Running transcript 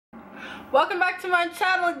Welcome back to my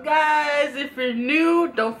channel, guys. If you're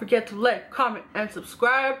new, don't forget to like, comment, and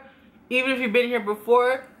subscribe. Even if you've been here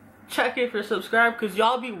before, check if you're subscribed, because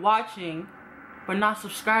y'all be watching but not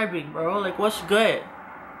subscribing, bro. Like, what's good?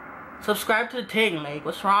 Subscribe to the thing. Like,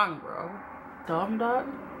 what's wrong, bro? Dumb dog.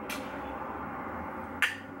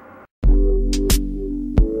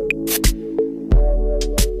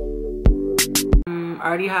 I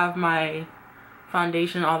already have my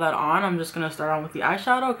foundation, all that on. I'm just gonna start on with the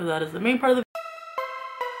eyeshadow because that is the main part of the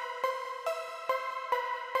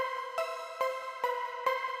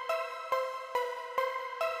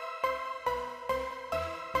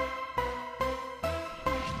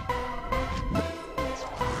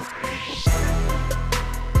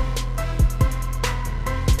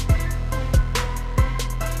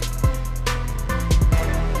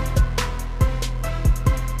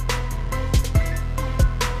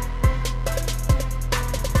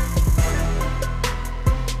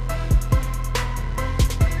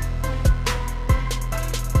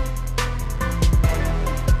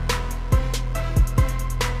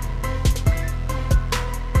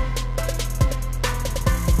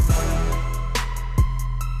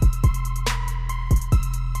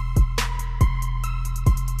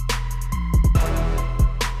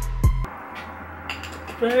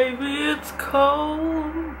Baby, it's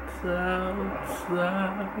cold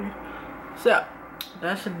outside. So,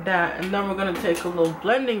 that's that. And then we're gonna take a little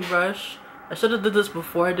blending brush. I should have did this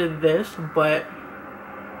before I did this, but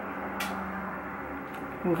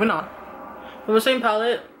moving on. From the same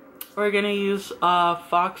palette, we're gonna use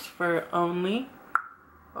Fox Fur Only.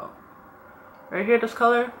 Oh, right here, this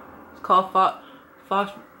color. It's called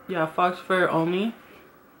Fox Fur Only.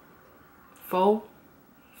 Faux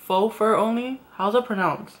Fur Only? How's it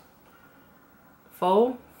pronounced?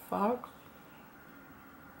 Fox?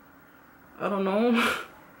 I don't know.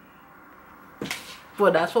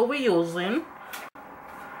 But that's what we're using.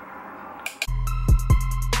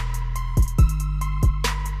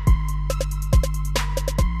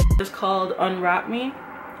 It's called Unwrap Me.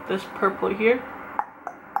 This purple here.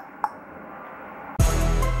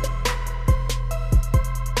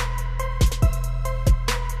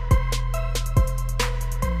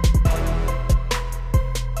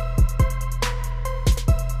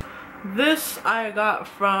 This I got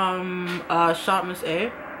from Shop Miss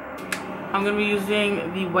A. I'm gonna be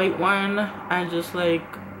using the white one and just like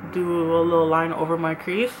do a little line over my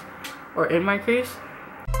crease or in my crease.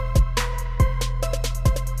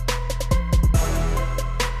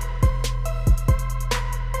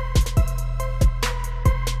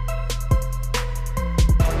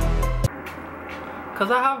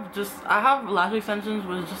 Cause I have lash extensions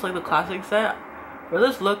with just like the classic set. For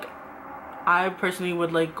this look, I personally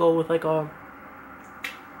would like go with like a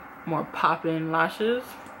more pop-in lashes,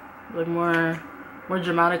 like more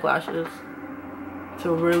dramatic lashes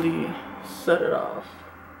to really set it off.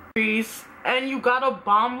 And you got a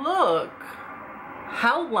bomb look.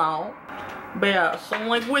 Hello. But yeah, so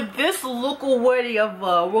like with this look or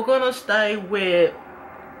whatever, we're gonna stay with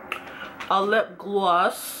a lip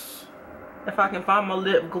gloss. If I can find my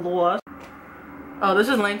lip gloss. Oh, this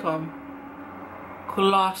is Lancome.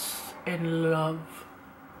 Gloss in Love.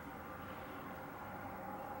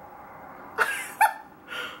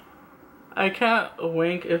 I can't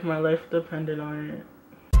wink if my life depended on it.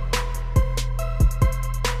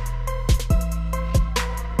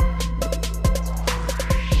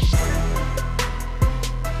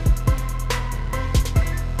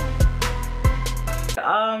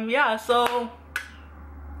 Yeah, so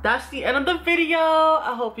that's the end of the video.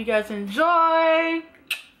 I hope you guys enjoy,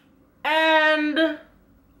 and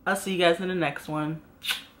I'll see you guys in the next one.